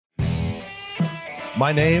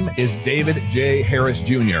My name is David J. Harris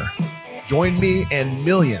Jr. Join me and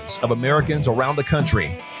millions of Americans around the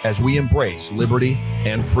country as we embrace liberty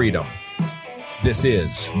and freedom. This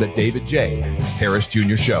is the David J. Harris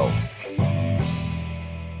Jr. Show.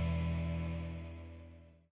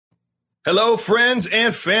 Hello, friends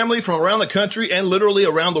and family from around the country and literally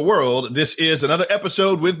around the world. This is another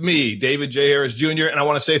episode with me, David J. Harris Jr., and I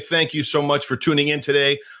want to say thank you so much for tuning in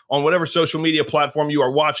today on whatever social media platform you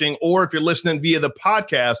are watching, or if you're listening via the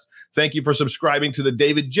podcast, thank you for subscribing to the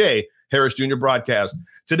David J. Harris Jr. broadcast.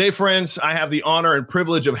 Today, friends, I have the honor and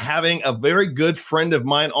privilege of having a very good friend of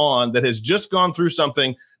mine on that has just gone through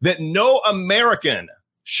something that no American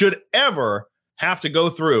should ever have to go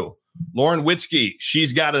through. Lauren Witzke,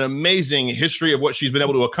 she's got an amazing history of what she's been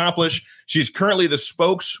able to accomplish. She's currently the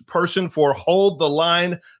spokesperson for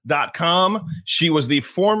HoldTheLine.com. She was the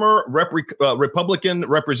former Republican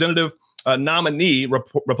representative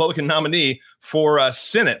Republican nominee for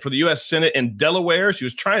Senate, for the U.S. Senate in Delaware. She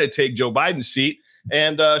was trying to take Joe Biden's seat.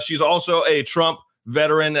 And she's also a Trump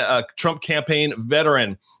veteran, Trump campaign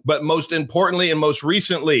veteran. But most importantly and most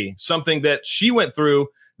recently, something that she went through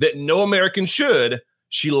that no American should.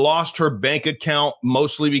 She lost her bank account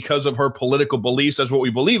mostly because of her political beliefs. That's what we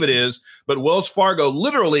believe it is. But Wells Fargo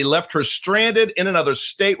literally left her stranded in another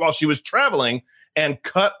state while she was traveling and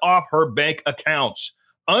cut off her bank accounts.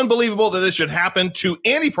 Unbelievable that this should happen to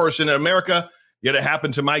any person in America, yet it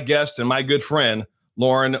happened to my guest and my good friend,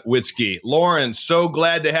 Lauren Witzke. Lauren, so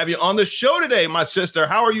glad to have you on the show today, my sister.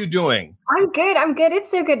 How are you doing? I'm good.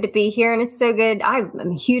 It's so good to be here, and it's so good. I'm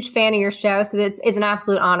a huge fan of your show, so it's an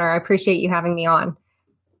absolute honor. I appreciate you having me on.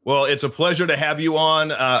 Well, it's a pleasure to have you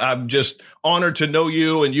on. I'm just honored to know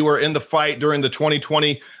you, and you were in the fight during the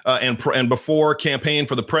 2020 and before campaign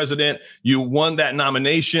for the president. You won that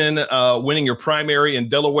nomination, winning your primary in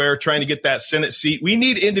Delaware, trying to get that Senate seat. We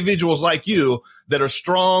need individuals like you that are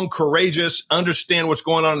strong, courageous, understand what's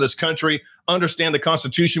going on in this country, understand the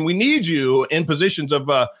Constitution. We need you in positions of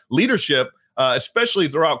leadership, especially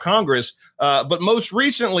throughout Congress. But most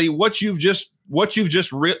recently, what you've just went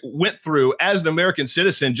through as an American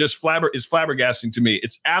citizen is flabbergasting to me.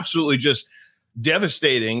 It's absolutely just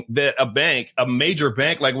devastating that a major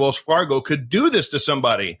bank like Wells Fargo could do this to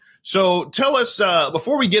somebody. So tell us,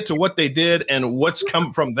 before we get to what they did and what's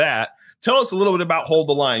come from that, tell us a little bit about Hold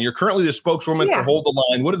the Line. You're currently the spokeswoman for Hold the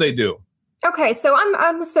Line. What do they do? Okay, so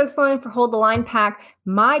I'm a spokeswoman for Hold the Line PAC.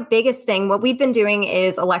 My biggest thing, what we've been doing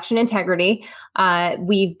is election integrity.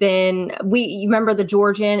 You remember the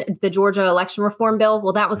Georgia election reform bill?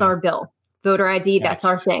 Well, that was our bill. Voter ID, that's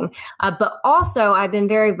our thing. But also, I've been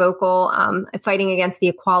very vocal fighting against the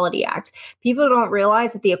Equality Act. People don't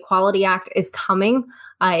realize that the Equality Act is coming.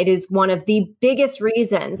 It is one of the biggest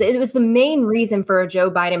reasons. It was the main reason for a Joe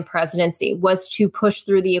Biden presidency was to push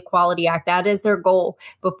through the Equality Act. That is their goal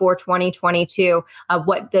before 2022.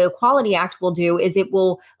 What the Equality Act will do is it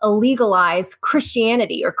will illegalize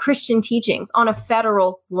Christianity or Christian teachings on a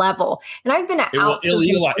federal level. And I've been it'll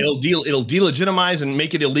delegitimize and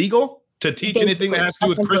make it illegal to teach anything that has to do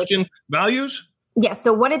with Christian values? Yes.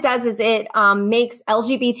 So what it does is it makes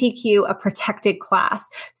LGBTQ a protected class.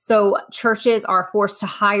 So churches are forced to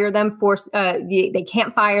hire them. They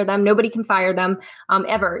can't fire them. Nobody can fire them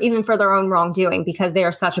ever, even for their own wrongdoing, because they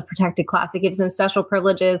are such a protected class. It gives them special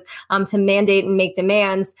privileges to mandate and make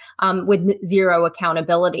demands with zero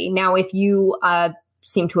accountability. Now, if you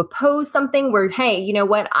seem to oppose something where, hey, you know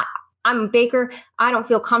what? I'm a baker. I don't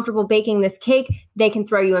feel comfortable baking this cake. They can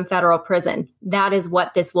throw you in federal prison. That is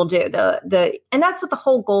what this will do. And that's what the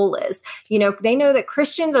whole goal is. You know, they know that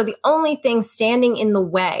Christians are the only thing standing in the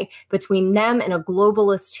way between them and a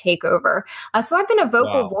globalist takeover. So I've been a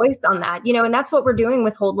vocal voice on that, you know, and that's what we're doing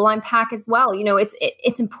with Hold the Line PAC as well. You know, it's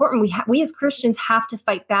important. We as Christians have to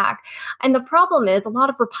fight back. And the problem is a lot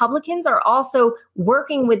of Republicans are also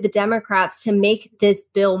working with the Democrats to make this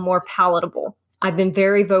bill more palatable. I've been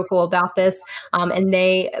very vocal about this, and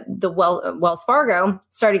Wells Fargo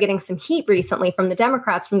started getting some heat recently from the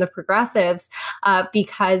Democrats, from the progressives,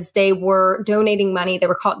 because they were donating money. They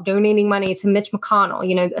were caught donating money to Mitch McConnell,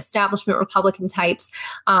 you know, establishment Republican types,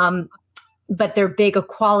 but they're big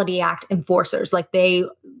Equality Act enforcers.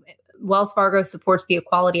 Wells Fargo supports the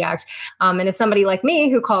Equality Act. And as somebody like me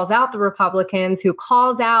who calls out the Republicans, who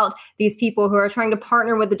calls out these people who are trying to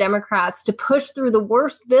partner with the Democrats to push through the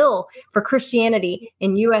worst bill for Christianity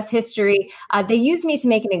in U.S. history, they used me to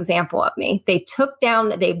make an example of me. They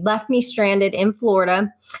left me stranded in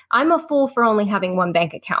Florida. I'm a fool for only having one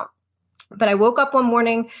bank account. But I woke up one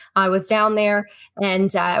morning, I was down there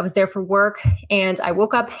and I was there for work, and I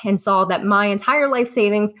woke up and saw that my entire life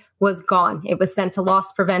savings was gone. It was sent to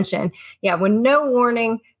loss prevention. Yeah, with no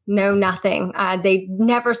warning, No, nothing. They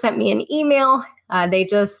never sent me an email. They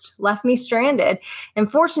just left me stranded.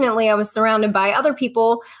 And fortunately, I was surrounded by other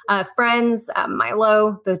people, friends,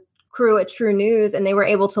 Milo, the crew at True News, and they were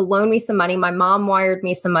able to loan me some money. My mom wired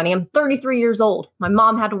me some money. I'm 33 years old. My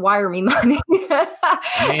mom had to wire me money. And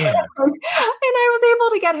I was able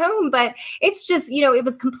to get home. But it's just, it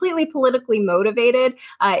was completely politically motivated.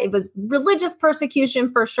 It was religious persecution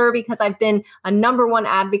for sure, because I've been a #1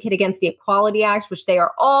 advocate against the Equality Act, which they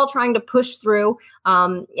are all trying to push through.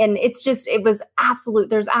 And there's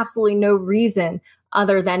absolutely no reason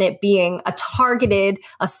other than it being a targeted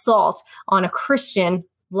assault on a Christian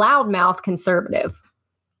loudmouth conservative.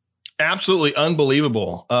 Absolutely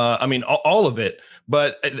unbelievable. All of it.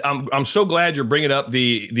 But I'm so glad you're bringing up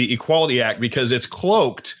the Equality Act, because it's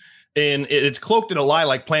cloaked in a lie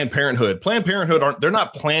like Planned Parenthood. Planned Parenthood they're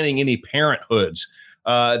not planning any parenthoods.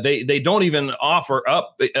 They don't even offer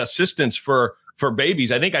up assistance for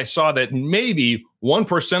babies. I think I saw that maybe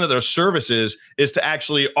 1% of their services is to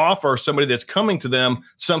actually offer somebody that's coming to them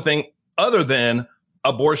something other than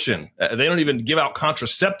abortion. They don't even give out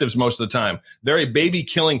contraceptives most of the time. They're a baby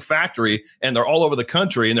killing factory, and they're all over the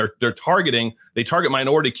country, and they target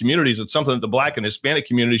minority communities. It's something that the Black and Hispanic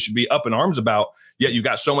community should be up in arms about. Yet you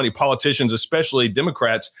got so many politicians, especially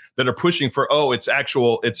Democrats, that are pushing for,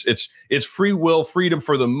 it's free will, freedom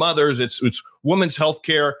for the mothers. It's women's health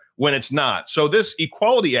care, when it's not. So this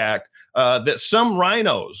Equality Act that some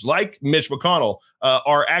rhinos like Mitch McConnell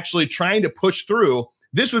are actually trying to push through,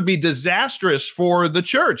 this would be disastrous for the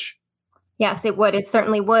church. Yes, it would. It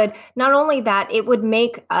certainly would. Not only that, it would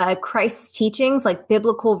make Christ's teachings, like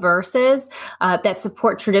biblical verses that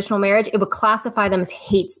support traditional marriage, it would classify them as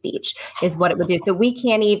hate speech, is what it would do. So we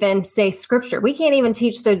can't even say scripture. We can't even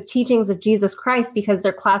teach the teachings of Jesus Christ, because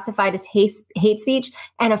they're classified as hate speech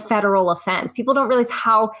and a federal offense. People don't realize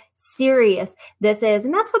how serious this is.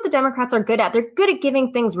 And that's what the Democrats are good at. They're good at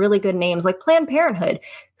giving things really good names, like Planned Parenthood.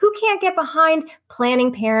 Who can't get behind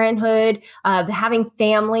planning parenthood, having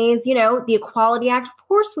families, the Equality Act? Of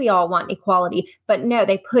course, we all want equality, but no,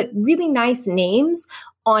 they put really nice names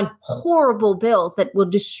on horrible bills that will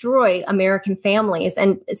destroy American families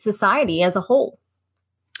and society as a whole.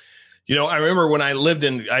 I remember when I lived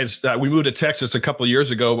we moved to Texas a couple of years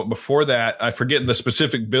ago, but before that, I forget the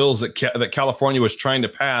specific bills that California was trying to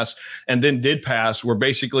pass and then did pass, were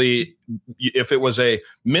basically, if it was a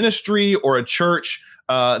ministry or a church,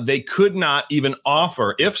 they could not even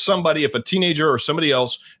offer, if a teenager or somebody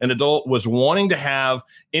else, an adult, was wanting to have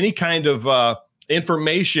any kind of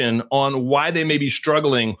information on why they may be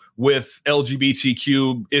struggling with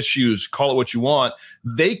LGBTQ issues, call it what you want,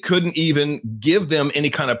 they couldn't even give them any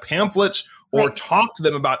kind of pamphlets or talk to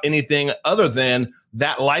them about anything other than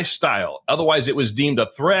that lifestyle. Otherwise, it was deemed a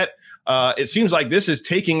threat. It seems like this is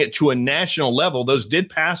taking it to a national level. Those did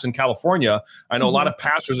pass in California. I know a lot of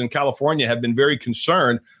pastors in California have been very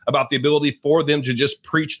concerned about the ability for them to just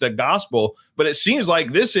preach the gospel. But it seems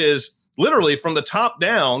like this is literally from the top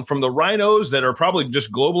down, from the rhinos that are probably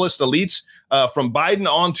just globalist elites, from Biden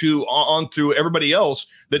on to everybody else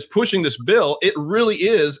that's pushing this bill. It really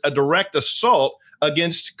is a direct assault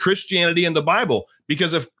against Christianity and the Bible.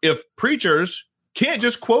 Because if preachers can't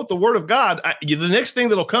just quote the word of God, the next thing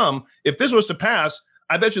that'll come, if this was to pass,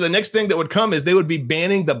 I bet you the next thing that would come is they would be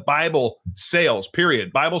banning the Bible sales,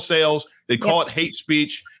 period. Bible sales, they call it hate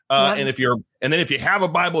speech. And if you have a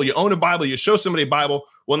Bible, you own a Bible, you show somebody a Bible,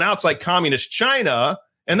 well, now it's like communist China,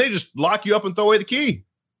 and they just lock you up and throw away the key.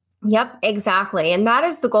 Yep, exactly. And that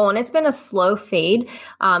is the goal. And it's been a slow fade.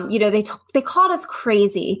 They called us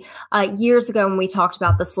crazy years ago when we talked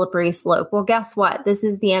about the slippery slope. Well, guess what? This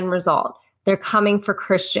is the end result. They're coming for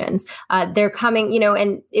Christians. They're coming,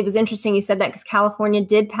 and it was interesting you said that, because California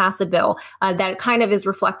did pass a bill that kind of is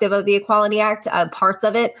reflective of the Equality Act, parts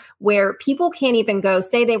of it, where people can't even go,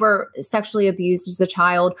 say they were sexually abused as a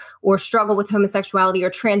child or struggle with homosexuality or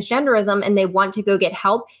transgenderism, and they want to go get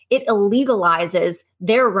help. It illegalizes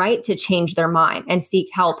their right to change their mind and seek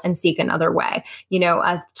help and seek another way.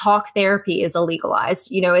 Talk therapy is illegalized.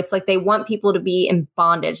 It's like they want people to be in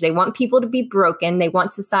bondage. They want people to be broken. They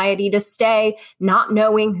want society to stay not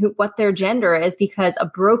knowing what their gender is, because a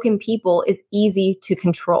broken people is easy to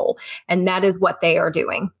control. And that is what they are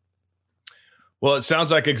doing. Well, it sounds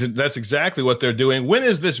like that's exactly what they're doing. When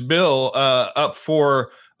is this bill up for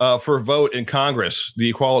vote in Congress, the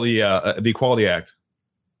Equality Act?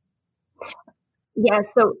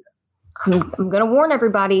 Yes. So I'm going to warn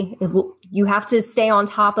everybody, you have to stay on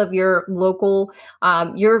top of your local,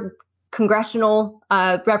 your congressional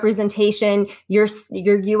representation, your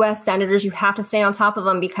U.S. senators, you have to stay on top of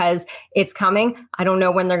them because it's coming. I don't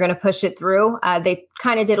know when they're going to push it through. They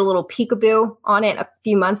kind of did a little peekaboo on it a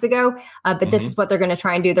few months ago, but this is what they're going to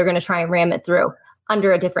try and do. They're going to try and ram it through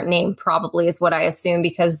under a different name, probably is what I assume,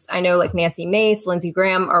 because I know like Nancy Mace, Lindsey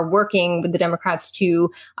Graham are working with the Democrats to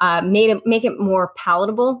make it more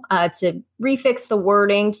palatable, to refix the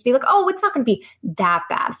wording, to be like, oh, it's not going to be that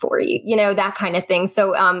bad for you, that kind of thing.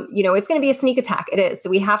 So, it's going to be a sneak attack. It is. So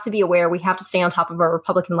we have to be aware. We have to stay on top of our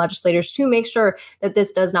Republican legislators to make sure that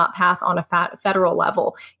this does not pass on a federal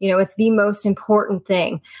level. It's the most important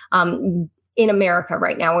thing. In America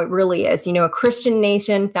right now, it really is. A Christian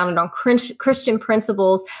nation founded on Christian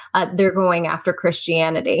principles. They're going after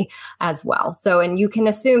Christianity as well. So, and you can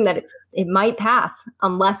assume that it might pass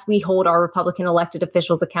unless we hold our Republican elected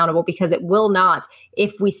officials accountable, because it will not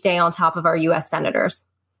if we stay on top of our U.S. senators.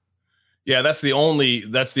 Yeah, that's the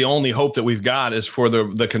only hope that we've got is for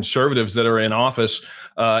the conservatives that are in office.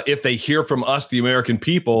 If they hear from us, the American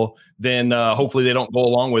people, then hopefully they don't go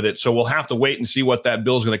along with it. So we'll have to wait and see what that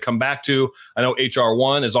bill is going to come back to. I know H.R.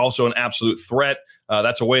 1 is also an absolute threat.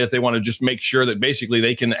 That's a way that they want to just make sure that basically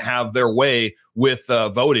they can have their way with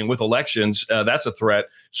voting, with elections. That's a threat.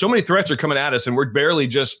 So many threats are coming at us, and we're barely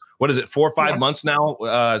just, 4 or 5 months now?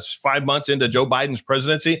 5 months into Joe Biden's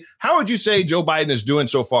presidency. How would you say Joe Biden is doing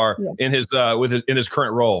so far in his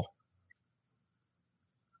current role?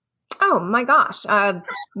 Oh my gosh.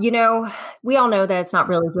 We all know that it's not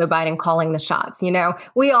really Joe Biden calling the shots.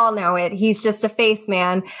 We all know it. He's just a face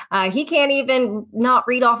man. He can't even not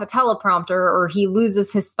read off a teleprompter, or he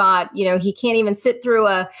loses his spot. He can't even sit through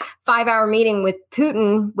a 5-hour meeting with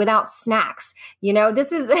Putin without snacks. He's weak.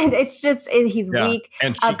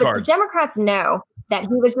 And but the Democrats know that he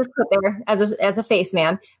was just put there as a face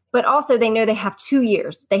man, but also they know they have 2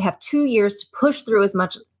 years. They have 2 years to push through as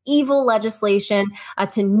much evil legislation,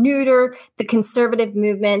 to neuter the conservative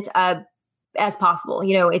movement as possible.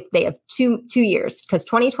 They have two years, because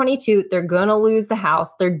 2022, they're going to lose the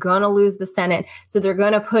House. They're going to lose the Senate. So they're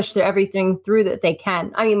going to push everything through that they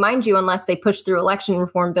can. I mean, mind you, unless they push through election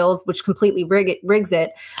reform bills, which completely rigs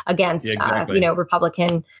it against,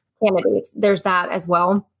 Republican candidates. There's that as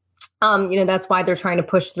well. That's why they're trying to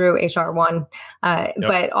push through H.R. 1.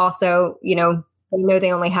 But also, they know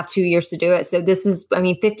they only have 2 years to do it. So this is,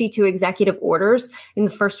 52 executive orders in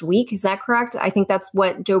the first week. Is that correct? I think that's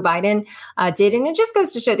what Joe Biden did. And it just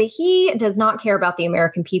goes to show that he does not care about the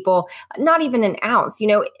American people, not even an ounce.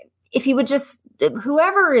 If he would just,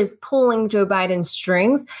 whoever is pulling Joe Biden's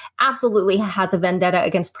strings absolutely has a vendetta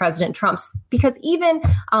against President Trump's, because even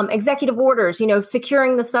executive orders,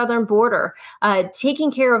 securing the southern border, taking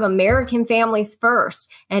care of American families first,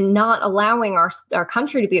 and not allowing our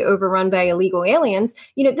country to be overrun by illegal aliens.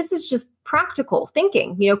 This is just practical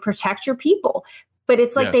thinking, protect your people. But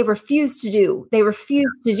it's like they refuse to do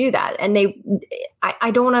that. And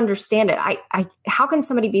I don't understand it. How can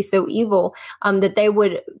somebody be so evil that they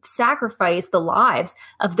would sacrifice the lives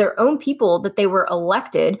of their own people that they were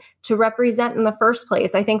elected to represent in the first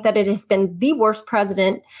place? I think that it has been the worst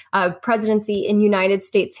presidency in United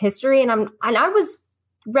States history. And I was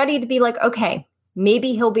ready to be like, okay,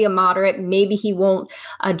 maybe he'll be a moderate. Maybe he won't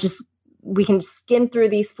we can skim through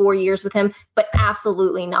these 4 years with him, but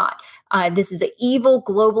absolutely not. This is an evil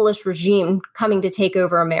globalist regime coming to take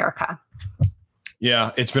over America.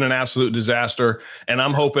 Yeah, it's been an absolute disaster. And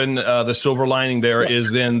I'm hoping the silver lining there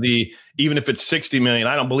is then even if it's 60 million,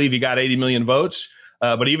 I don't believe he got 80 million votes,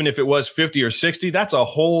 but even if it was 50 or 60, that's a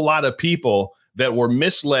whole lot of people that were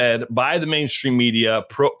misled by the mainstream media,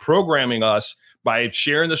 programming us by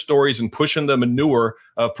sharing the stories and pushing the manure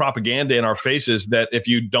of propaganda in our faces, that if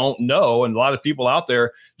you don't know, and a lot of people out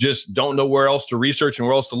there just don't know where else to research and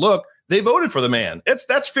where else to look, they voted for the man.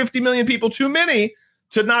 That's 50 million people too many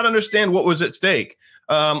to not understand what was at stake.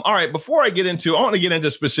 All right, before I want to get into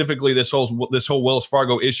specifically this whole Wells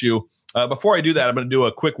Fargo issue. Before I do that, I'm going to do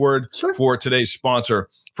a quick word for today's sponsor.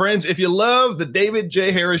 Friends, if you love the David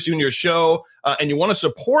J. Harris Jr. Show and you want to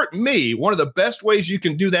support me, one of the best ways you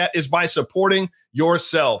can do that is by supporting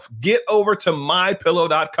yourself. Get over to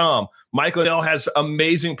mypillow.com. Mike Liddell has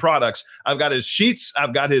amazing products. I've got his sheets.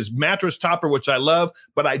 I've got his mattress topper, which I love,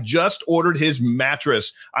 but I just ordered his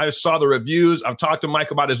mattress. I saw the reviews. I've talked to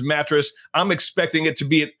Mike about his mattress. I'm expecting it to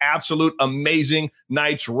be an absolute amazing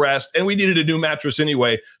night's rest. And we needed a new mattress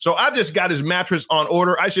anyway. So I've just got his mattress on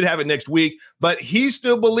order. I should have it next week, but he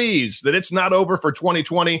still believes that it's not over for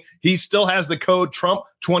 2020. He still has the code Trump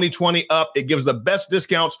 2020 up. It gives the best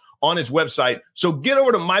discounts on his website. So get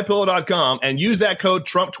over to mypillow.com and use that code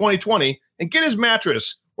Trump 2020 and get his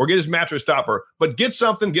mattress or get his mattress topper. But get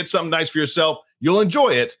something nice for yourself. You'll enjoy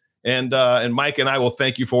it. And Mike and I will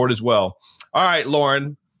thank you for it as well. All right,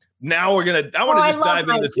 Lauren. Now I want to just dive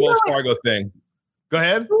into this Wells Fargo thing. Go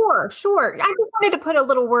ahead. Sure. I just wanted to put a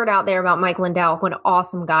little word out there about Mike Lindell. What an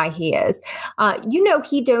awesome guy he is.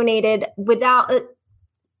 He donated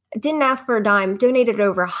didn't ask for a dime, donated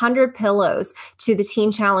over 100 pillows to the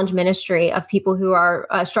Teen Challenge Ministry of people who are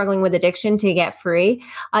struggling with addiction to get free.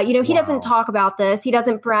 He doesn't talk about this. He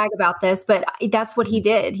doesn't brag about this, but that's what he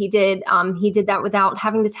did. He did that without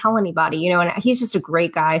having to tell anybody, and he's just a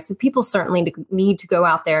great guy. So people certainly need to go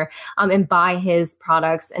out there and buy his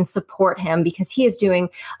products and support him, because he is doing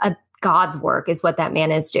God's work is what that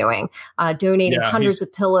man is doing, donating hundreds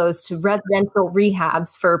of pillows to residential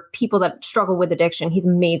rehabs for people that struggle with addiction. He's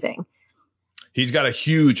amazing. He's got a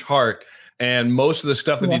huge heart, and most of the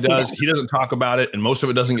stuff that he doesn't talk about it, and most of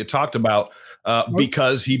it doesn't get talked about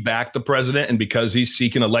because he backed the president and because he's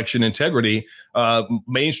seeking election integrity.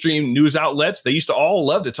 Mainstream news outlets, they used to all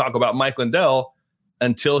love to talk about Mike Lindell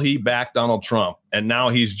until he backed Donald Trump. And now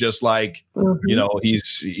he's just like,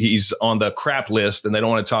 he's on the crap list and they don't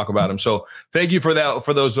want to talk about him. So thank you for that,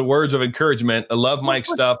 for those words of encouragement. I love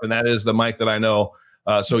Mike's stuff, and that is the Mike that I know.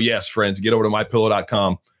 So yes, friends, get over to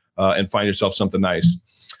mypillow.com and find yourself something nice.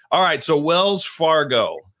 All right. So Wells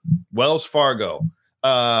Fargo, no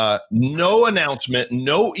announcement,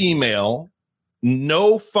 no email,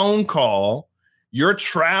 no phone call. You're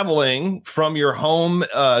traveling from your home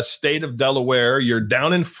state of Delaware. You're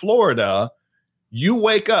down in Florida. You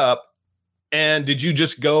wake up, and did you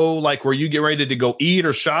just go, were you getting ready to go eat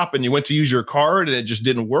or shop and you went to use your card and it just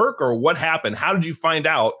didn't work? Or what happened? How did you find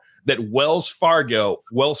out that Wells Fargo,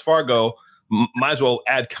 might as well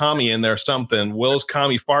add commie in there, something, Wells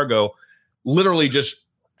Commie Fargo, literally just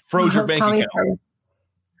froze your bank account?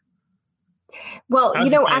 Well,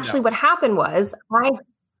 actually what happened was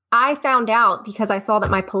I found out because I saw that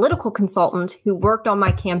my political consultant who worked on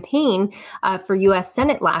my campaign for U.S.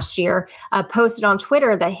 Senate last year posted on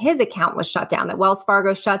Twitter that his account was shut down, that Wells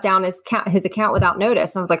Fargo shut down his account without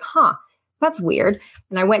notice. And I was like, that's weird.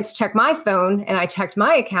 And I went to check my phone and I checked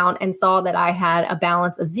my account and saw that I had a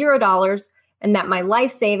balance of $0 and that my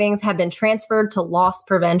life savings had been transferred to loss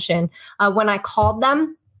prevention. When I called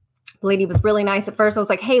them, the lady was really nice at first. I was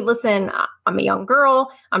like, hey, listen, I'm a young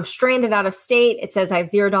girl. I'm stranded out of state. It says I have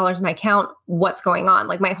 $0 in my account. What's going on?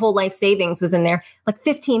 My whole life savings was in there,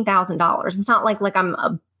 $15,000. It's not like I'm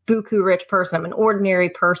a buku rich person. I'm an ordinary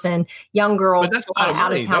person, young girl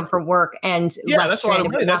out of town for work. And that's a lot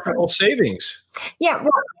of money. That's my whole savings. Yeah.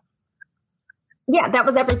 Well, that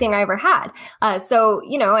was everything I ever had. And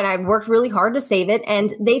I worked really hard to save it,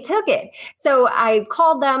 and they took it. So I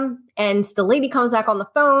called them, and the lady comes back on the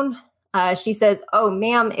phone. She says, oh,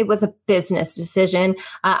 ma'am, it was a business decision.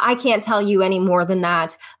 I can't tell you any more than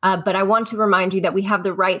that. But I want to remind you that we have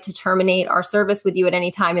the right to terminate our service with you at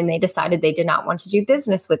any time. And they decided they did not want to do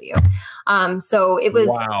business with you. So it was,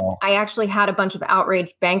 wow. I actually had a bunch of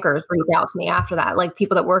outraged bankers reach out to me after that.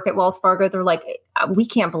 People that work at Wells Fargo, they're like, we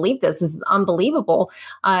can't believe this. This is unbelievable.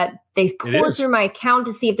 They poured through my account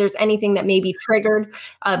to see if there's anything that maybe triggered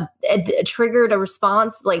a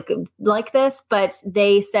response like this, but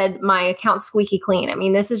they said my account's squeaky clean. I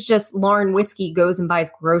mean, this is just Lauren Witzke goes and buys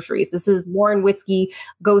groceries. This is Lauren Witzke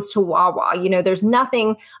goes to Wawa. There's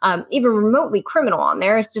nothing even remotely criminal on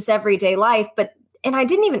there. It's just everyday life. And I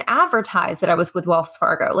didn't even advertise that I was with Wells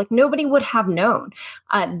Fargo. Nobody would have known.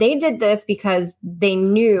 They did this because they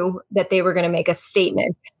knew that they were going to make a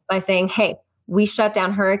statement by saying, hey, we shut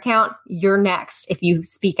down her account. You're next if you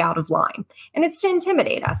speak out of line. And it's to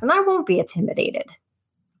intimidate us. And I won't be intimidated.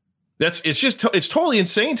 It's totally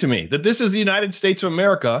insane to me that this is the United States of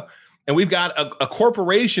America. And we've got a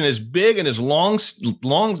corporation as big and as long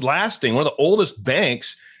lasting, one of the oldest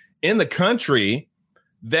banks in the country,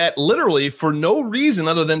 that literally for no reason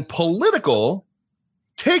other than political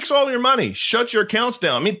takes all your money, shuts your accounts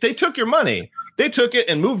down. I mean, they took your money. They took it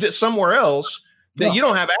and moved it somewhere else that you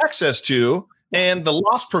don't have access to. And the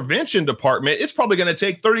loss prevention department, it's probably going to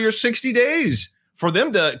take 30 or 60 days for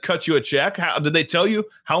them to cut you a check. How did they tell you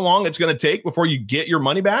how long it's going to take before you get your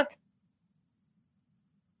money back?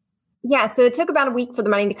 Yeah, so it took about a week for the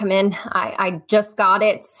money to come in. I just got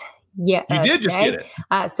it. Yeah, you did just get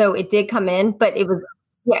it. So it did come in, but it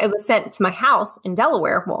was sent to my house in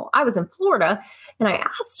Delaware. Well, I was in Florida, and I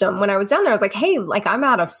asked them when I was down there, I was like, hey, I'm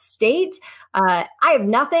out of state. I have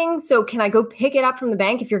nothing. So can I go pick it up from the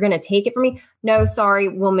bank if you're going to take it from me? No, sorry,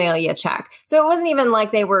 we'll mail you a check. So it wasn't even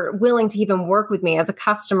like they were willing to even work with me as a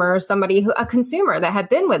customer, a consumer that had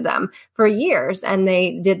been with them for years. And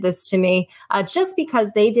they did this to me just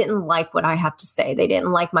because they didn't like what I have to say. They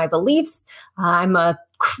didn't like my beliefs. I'm a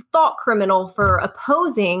thought criminal for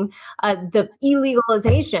opposing the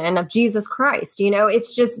illegalization of Jesus Christ.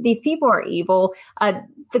 It's just these people are evil.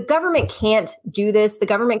 The government can't do this. The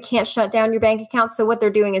government can't shut down your bank accounts. So what they're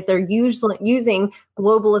doing is they're usually using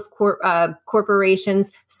globalist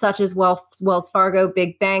corporations such as Wells Fargo,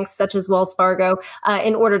 big banks such as Wells Fargo,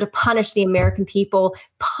 in order to punish the American people,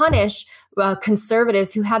 punish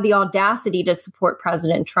conservatives who had the audacity to support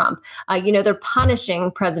President Trump. They're punishing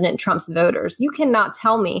President Trump's voters. You cannot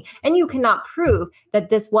tell me, and you cannot prove that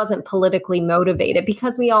this wasn't politically motivated,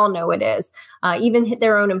 because we all know it is. Even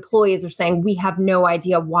their own employees are saying, we have no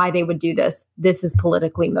idea why they would do this. This is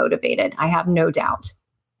politically motivated. I have no doubt.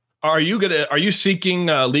 Are you seeking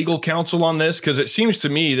legal counsel on this? Because it seems to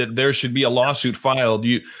me that there should be a lawsuit filed.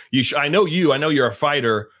 I know you're a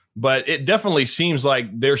fighter, but it definitely seems like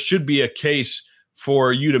there should be a case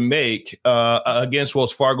for you to make against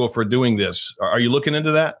Wells Fargo for doing this. Are you looking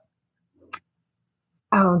into that?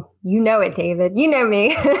 Oh, you know it, David. You know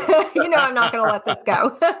me. I'm not going to let this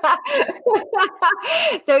go.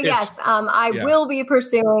 So yes, I will be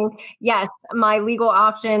pursuing, my legal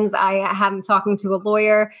options. I am talking to a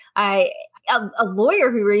lawyer. A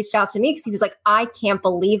lawyer who reached out to me because he was like, I can't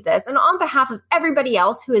believe this. And on behalf of everybody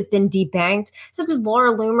else who has been debanked, such as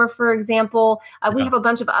Laura Loomer, for example, we have a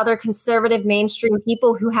bunch of other conservative mainstream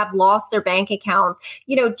people who have lost their bank accounts,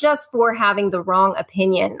 just for having the wrong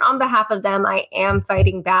opinion. And on behalf of them, I am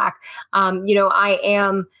fighting back. I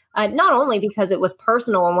am not only because it was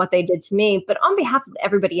personal and what they did to me, but on behalf of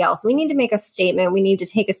everybody else. We need to make a statement. We need to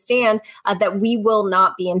take a stand that we will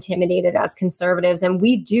not be intimidated as conservatives, and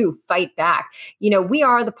we do fight back. We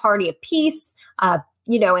are the party of peace, and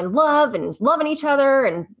love and loving each other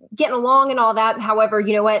and getting along and all that. However,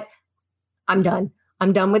 you know what? I'm done.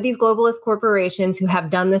 I'm done with these globalist corporations who have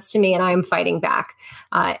done this to me, and I am fighting back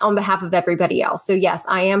on behalf of everybody else. So yes,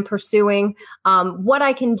 I am pursuing what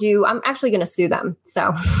I can do. I'm actually going to sue them.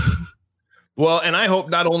 So. Well, and I hope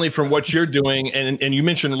not only from what you're doing, and you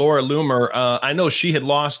mentioned Laura Loomer. I know she had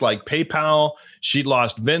lost like PayPal. She'd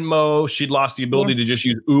lost Venmo. She'd lost the ability to just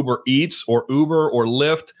use Uber Eats or Uber or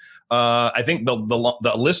Lyft. I think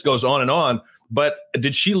the list goes on and on. But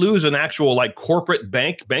did she lose an actual like corporate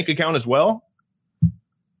bank account as well?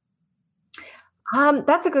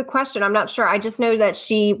 That's a good question. I'm not sure. I just know that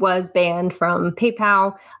she was banned from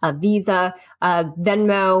PayPal, Visa,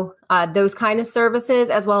 Venmo, those kind of services,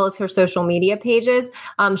 as well as her social media pages.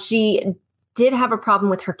 She did have a problem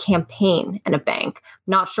with her campaign and a bank.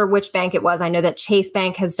 Not sure which bank it was. I know that Chase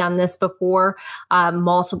Bank has done this before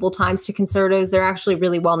multiple times to conservatives. They're actually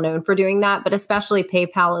really well known for doing that, but especially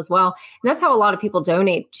PayPal as well. And that's how a lot of people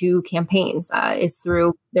donate to campaigns is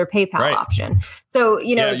through their PayPal option. So,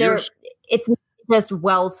 it's just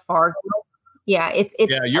Wells Fargo. Yeah, it's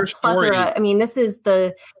your story. I mean, this is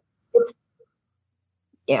I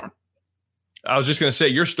was just going to say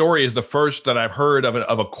your story is the first that I've heard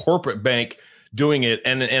of a corporate bank doing it.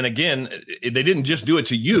 And again, they didn't just do it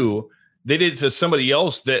to you. They did it to somebody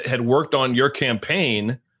else that had worked on your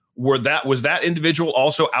campaign. Was that individual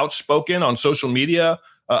also outspoken on social media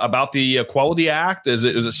about the Equality Act? Is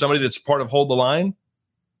it somebody that's part of Hold the Line?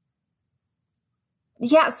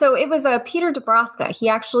 Yeah, so it was Peter Dabrowska. He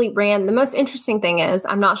actually ran. The most interesting thing is,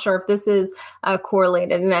 I'm not sure if this is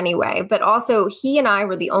correlated in any way, but also he and I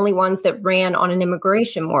were the only ones that ran on an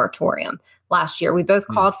immigration moratorium last year. We both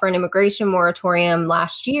called for an immigration moratorium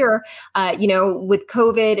last year, with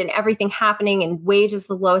COVID and everything happening and wages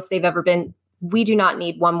the lowest they've ever been. We do not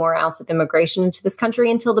need one more ounce of immigration into this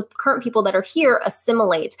country until the current people that are here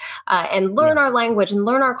assimilate and learn our language and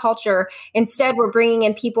learn our culture. Instead, we're bringing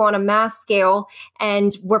in people on a mass scale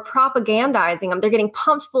and we're propagandizing them. They're getting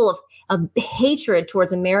pumped full of hatred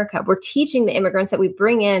towards America. We're teaching the immigrants that we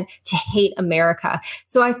bring in to hate America.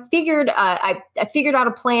 So I figured I figured out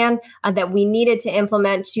a plan that we needed to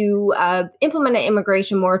implement an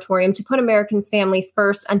immigration moratorium to put Americans' families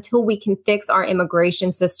first until we can fix our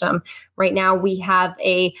immigration system. Right now, we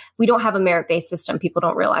don't have a merit-based system. People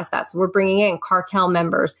don't realize that. So we're bringing in cartel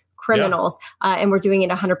members, criminals, and we're doing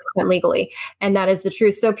it 100% legally. And that is the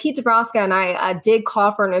truth. So Pete Dabrowska and I did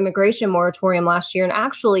call for an immigration moratorium last year. And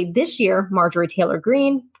actually this year, Marjorie Taylor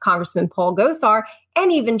Greene, Congressman Paul Gosar,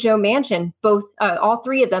 and even Joe Manchin, all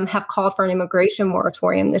three of them have called for an immigration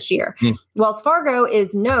moratorium this year. Wells Fargo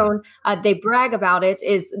is known, they brag about it,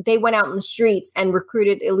 is they went out in the streets and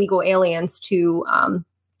recruited illegal aliens to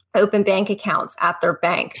open bank accounts at their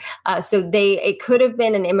bank. So it could have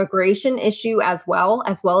been an immigration issue as well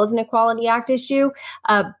as an Equality Act issue.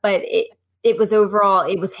 But it was overall,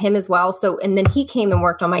 it was him as well. So, and then he came and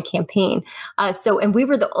worked on my campaign. And we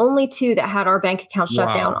were the only two that had our bank account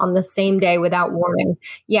shut down on the same day without warning.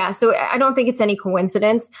 Yeah. So I don't think it's any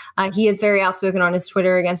coincidence. He is very outspoken on his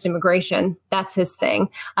Twitter against immigration. That's his thing.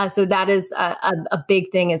 So that is a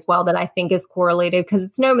big thing as well that I think is correlated, because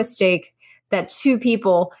it's no mistake that two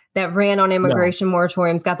people that ran on immigration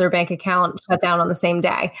moratoriums got their bank account shut down on the same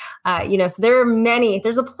day. So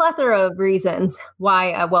there's a plethora of reasons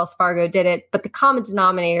why Wells Fargo did it, but the common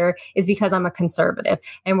denominator is because I'm a conservative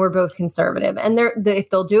and we're both conservative. And if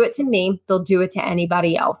they'll do it to me, they'll do it to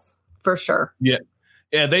anybody else for sure. Yeah.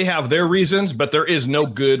 Yeah. They have their reasons, but there is no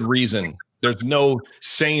good reason. There's no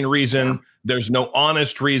sane reason. Yeah. There's no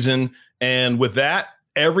honest reason. And with that,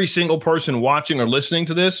 every single person watching or listening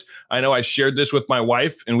to this, I know I shared this with my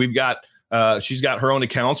wife, and she's got her own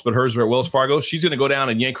accounts, but hers are at Wells Fargo. She's going to go down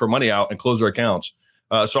and yank her money out and close her accounts.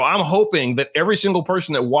 So I'm hoping that every single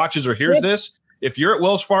person that watches or hears this, if you're at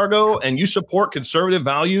Wells Fargo and you support conservative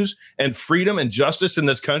values and freedom and justice in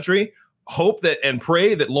this country, hope that and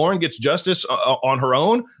pray that Lauren gets justice on her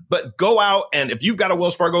own. But go out, and if you've got a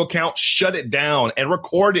Wells Fargo account, shut it down and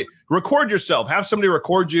record it. Record yourself. Have somebody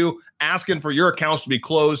record you asking for your accounts to be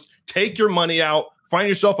closed. Take your money out. Find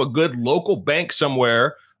yourself a good local bank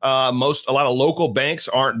somewhere. A lot of local banks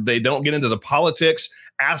they don't get into the politics.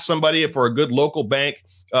 Ask somebody for a good local bank,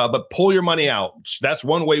 but pull your money out. That's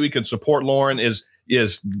one way we can support Lauren is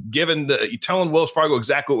telling Wells Fargo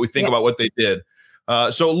exactly what we think about what they did.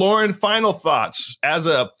 So Lauren, final thoughts as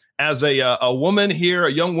a woman here,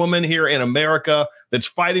 a young woman here in America that's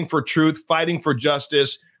fighting for truth, fighting for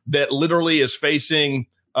justice, that literally is facing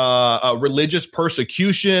a religious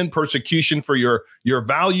persecution for your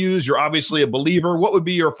values. You're obviously a believer. What would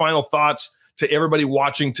be your final thoughts to everybody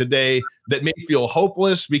watching today that may feel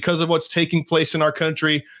hopeless because of what's taking place in our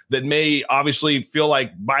country, that may obviously feel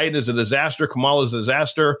like Biden is a disaster, Kamala is a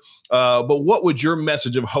disaster? But what would your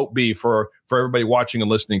message of hope be for everybody watching and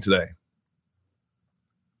listening today?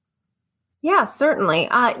 Yeah, certainly.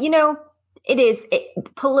 It is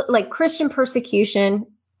like Christian persecution.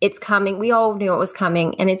 It's coming. We all knew it was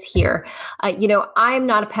coming, and it's here. I'm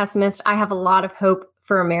not a pessimist. I have a lot of hope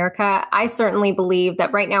for America. I certainly believe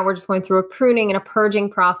that right now we're just going through a pruning and a purging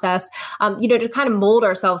process, to kind of mold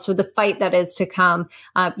ourselves for the fight that is to come.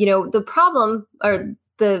 The problem, or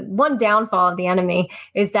the one downfall of the enemy,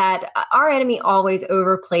 is that our enemy always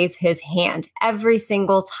overplays his hand every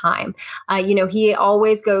single time. He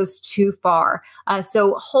always goes too far.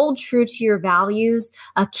 So hold true to your values,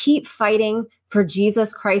 keep fighting for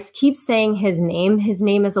Jesus Christ, keep saying his name. His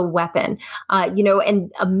name is a weapon.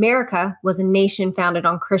 And America was a nation founded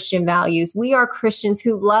on Christian values. We are Christians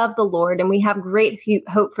who love the Lord, and we have great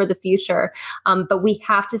hope for the future. But we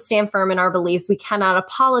have to stand firm in our beliefs. We cannot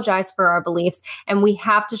apologize for our beliefs, and we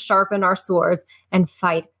have to sharpen our swords and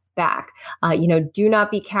fight back. Do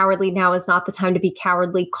not be cowardly. Now is not the time to be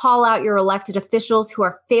cowardly. Call out your elected officials who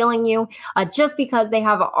are failing you. Just because they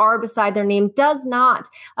have an R beside their name does not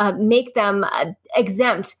make them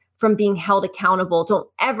exempt from being held accountable. Don't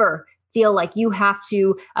ever feel like you have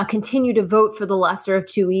to continue to vote for the lesser of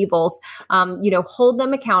two evils. Hold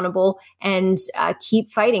them accountable and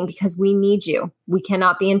keep fighting, because we need you. We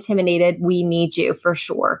cannot be intimidated. We need you for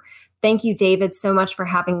sure. Thank you, David, so much for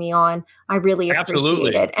having me on. I really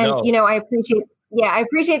appreciate it. And, I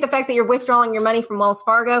appreciate the fact that you're withdrawing your money from Wells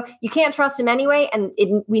Fargo. You can't trust him anyway. And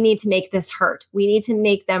we need to make this hurt. We need to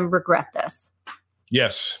make them regret this.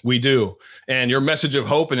 Yes, we do. And your message of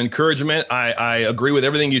hope and encouragement, I agree with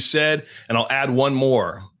everything you said. And I'll add one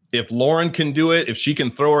more. If Lauren can do it, if she can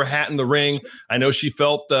throw her hat in the ring, I know she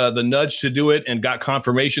felt the nudge to do it and got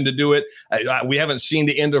confirmation to do it. We haven't seen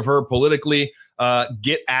the end of her politically.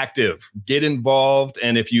 Get active, get involved.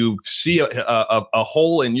 And if you see a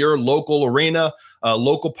hole in your local arena,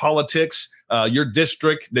 local politics, your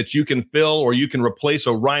district that you can fill, or you can replace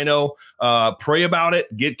a rhino, pray about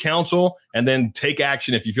it, get counsel, and then take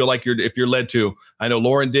action if you feel like if you're led to. I know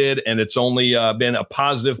Lauren did, and it's only been a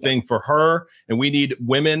positive thing for her. And we need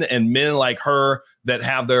women and men like her that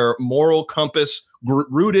have their moral compass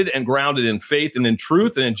rooted and grounded in faith and in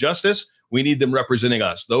truth and in justice. We need them representing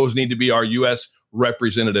us. Those need to be our U.S.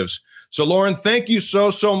 representatives. So, Lauren, thank you so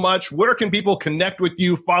much. Where can people connect with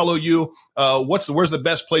you, follow you? Where's the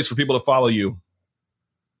best place for people to follow you?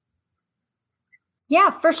 Yeah,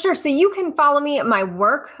 for sure. So you can follow me at my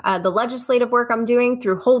work, the legislative work I'm doing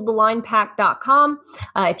through holdthelinepac.com.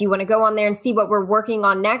 If you want to go on there and see what we're working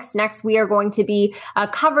on next. Next, we are going to be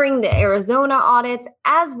covering the Arizona audits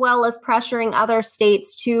as well as pressuring other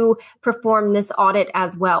states to perform this audit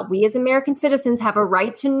as well. We as American citizens have a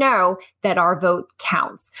right to know that our vote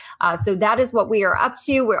counts. So that is what we are up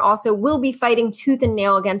to. We also will be fighting tooth and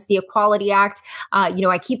nail against the Equality Act.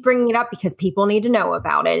 I keep bringing it up because people need to know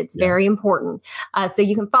about it. It's very important. So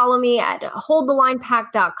you can follow me at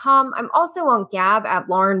holdthelinepac.com. I'm also on Gab at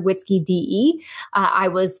Lauren Witzke DE. I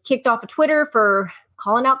was kicked off of Twitter for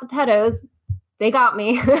calling out the pedos. They got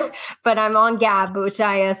me, but I'm on Gab, which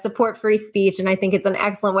I support free speech. And I think it's an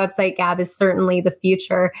excellent website. Gab is certainly the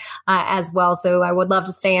future as well. So I would love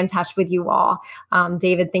to stay in touch with you all.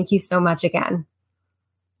 David, thank you so much again.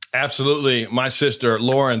 Absolutely. My sister,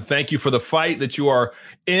 Lauren, thank you for the fight that you are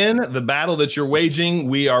in, the battle that you're waging.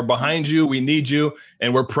 We are behind you. We need you.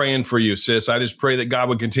 And we're praying for you, sis. I just pray that God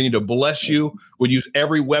would continue to bless you, would use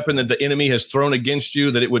every weapon that the enemy has thrown against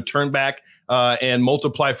you, that it would turn back and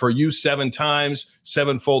multiply for you 7 times,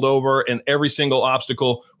 7-fold over. And every single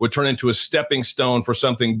obstacle would turn into a stepping stone for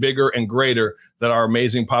something bigger and greater that our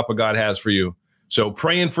amazing Papa God has for you. So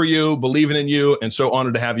praying for you, believing in you, and so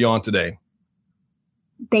honored to have you on today.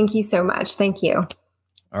 Thank you so much. Thank you.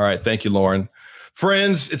 All right. Thank you, Lauren.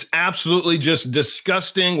 Friends, it's absolutely just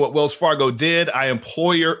disgusting what Wells Fargo did. I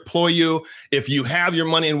implore you, if you have your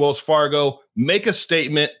money in Wells Fargo, make a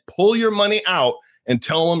statement, pull your money out, and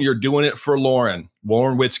tell them you're doing it for Lauren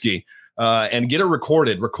Witzke, and get it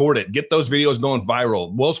recorded, get those videos going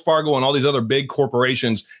viral. Wells Fargo and all these other big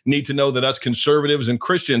corporations need to know that us conservatives and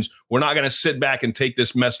Christians, we're not going to sit back and take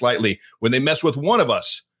this mess lightly. When they mess with one of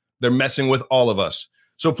us, they're messing with all of us.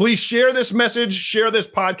 So please share this message, share this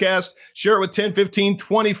podcast, share it with 10, 15,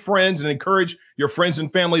 20 friends, and encourage your friends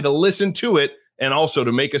and family to listen to it and also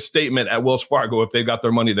to make a statement at Wells Fargo if they've got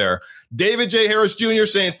their money there. David J. Harris Jr.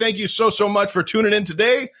 saying thank you so much for tuning in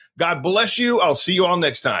today. God bless you. I'll see you all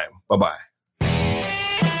next time. Bye-bye.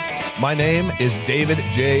 My name is David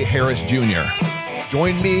J. Harris Jr.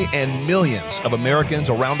 Join me and millions of Americans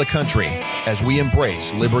around the country as we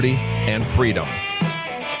embrace liberty and freedom.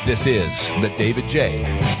 This is the David J.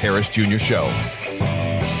 Harris Jr. Show.